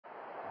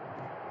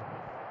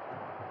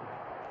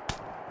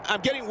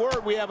I'm getting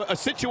word we have a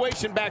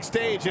situation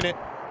backstage, and it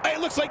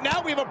looks like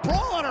now we have a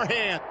brawl on our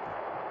hands.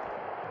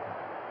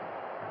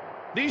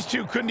 These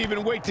two couldn't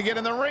even wait to get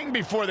in the ring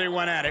before they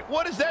went at it.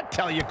 What does that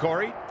tell you,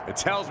 Corey? It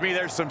tells me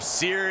there's some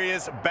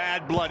serious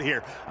bad blood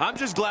here. I'm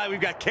just glad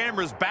we've got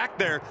cameras back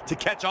there to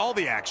catch all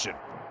the action.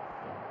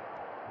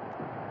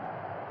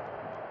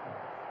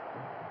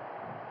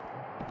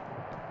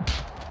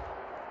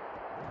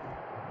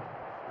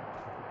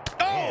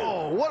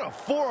 Oh, what a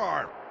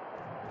forearm.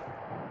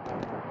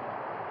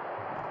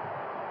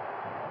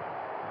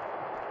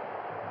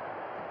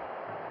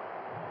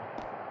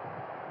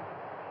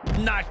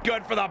 Not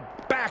good for the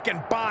back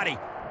and body.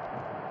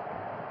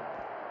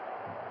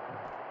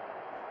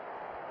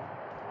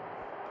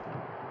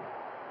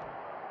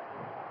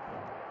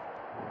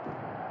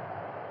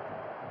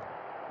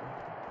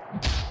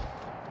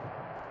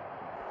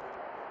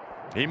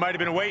 He might have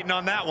been waiting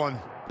on that one.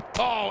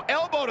 Oh,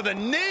 elbow to the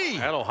knee.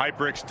 That'll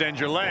hyperextend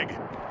your leg.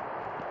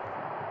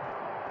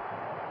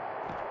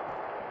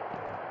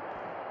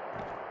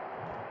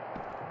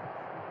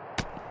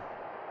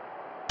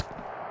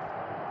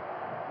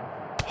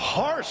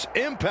 Harsh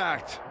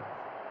impact.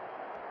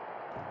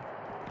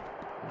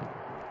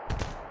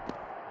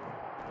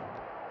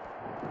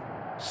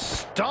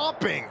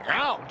 Stomping.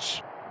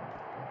 Ouch.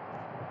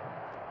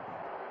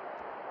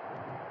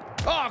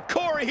 Oh,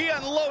 Corey, he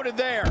unloaded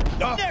there.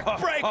 Neck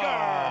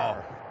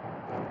breaker.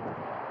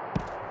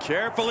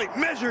 Carefully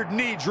measured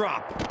knee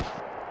drop.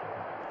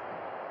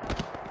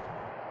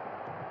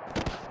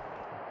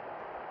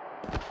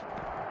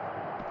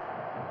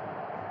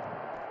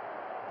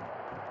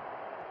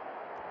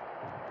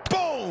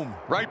 Boom!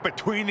 Right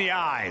between the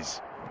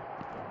eyes.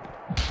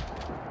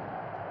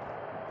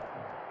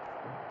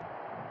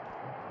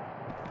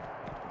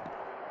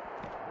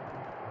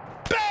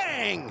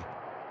 Bang!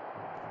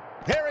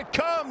 Here it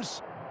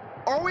comes.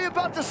 Are we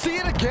about to see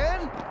it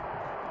again?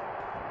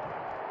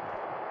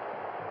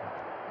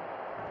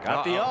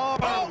 Got the arm.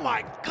 Oh,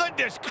 my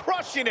goodness,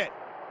 crushing it.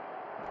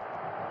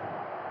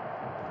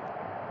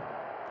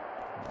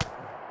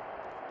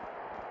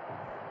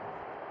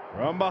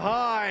 From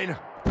behind.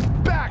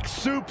 Back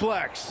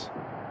suplex.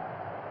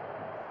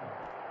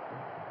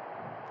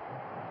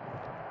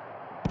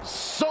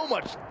 So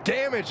much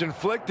damage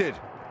inflicted.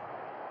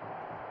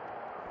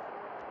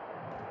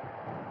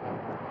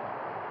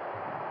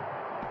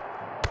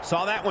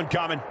 Saw that one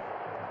coming.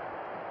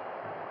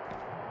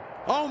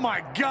 Oh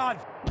my God,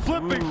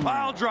 flipping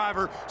pile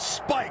driver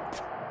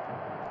spiked.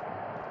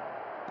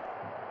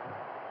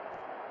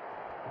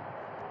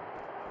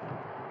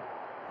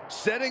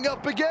 Setting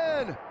up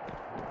again.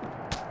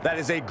 That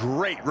is a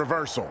great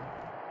reversal.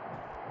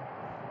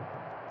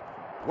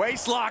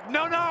 Waist lock,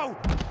 no, no.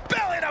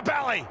 Belly to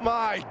belly.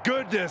 My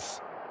goodness.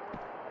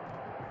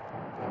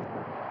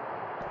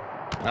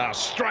 A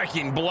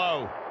striking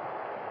blow.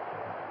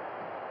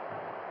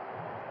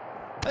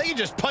 I think he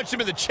just punched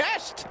him in the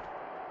chest.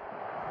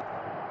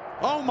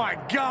 Oh my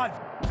God.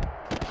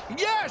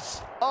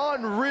 Yes!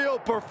 Unreal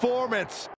performance.